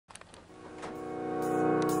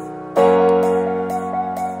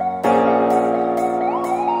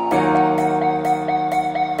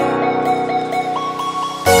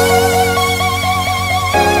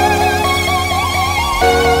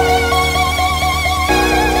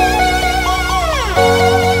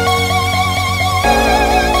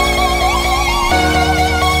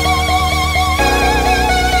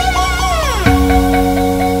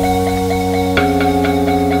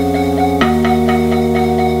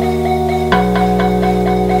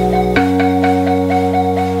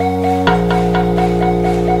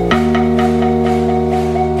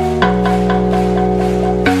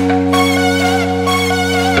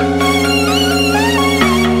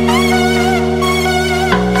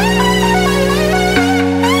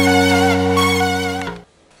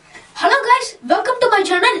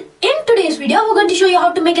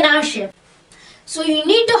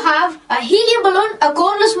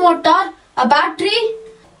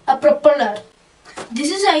propeller.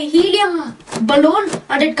 This is a helium balloon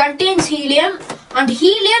and it contains helium, and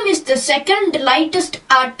helium is the second lightest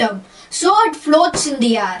atom, so it floats in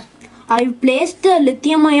the air. I've placed the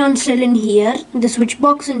lithium ion cell in here, the switch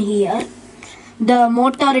box in here, the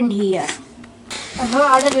motor in here. I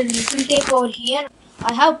have added a little tape over here.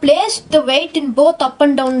 I have placed the weight in both up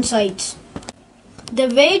and down sides. The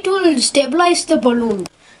weight will stabilize the balloon.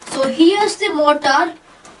 So here's the motor,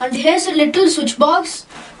 and here's a little switch box,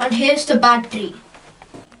 and here's the battery.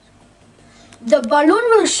 The balloon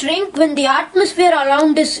will shrink when the atmosphere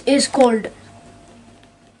around is cold.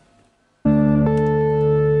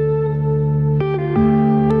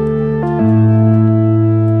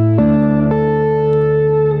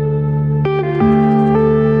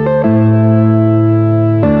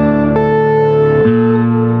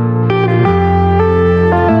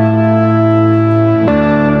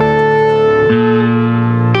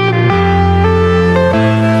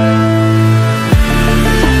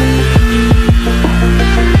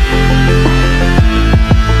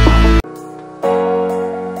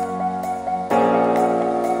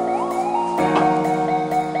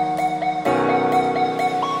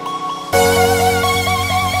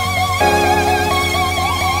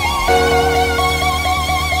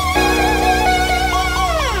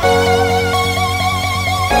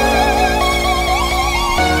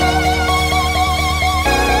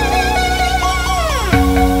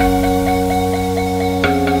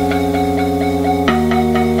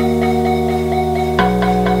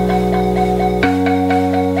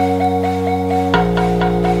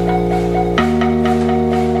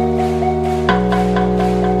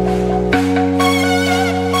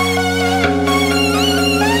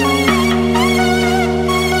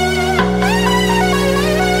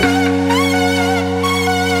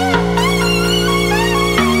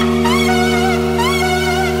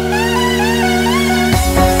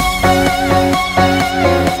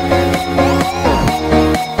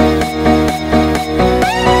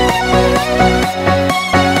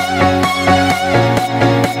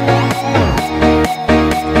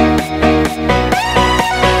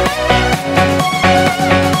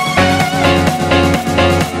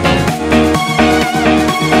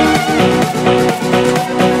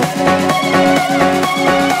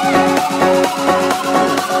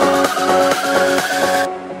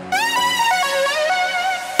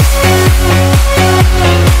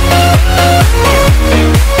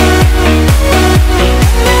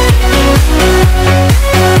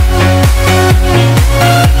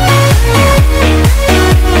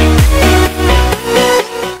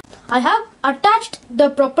 I have attached the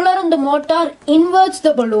propeller and the motor inwards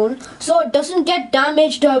the balloon so it doesn't get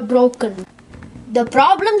damaged or broken. The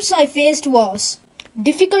problems I faced was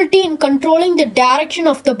difficulty in controlling the direction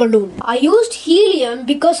of the balloon. I used helium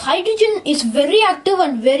because hydrogen is very active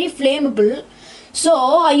and very flammable, so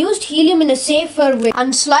I used helium in a safer way,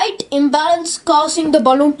 and slight imbalance causing the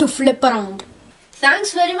balloon to flip around.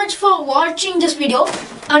 Thanks very much for watching this video,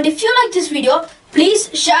 and if you like this video, please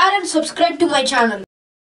share and subscribe to my channel.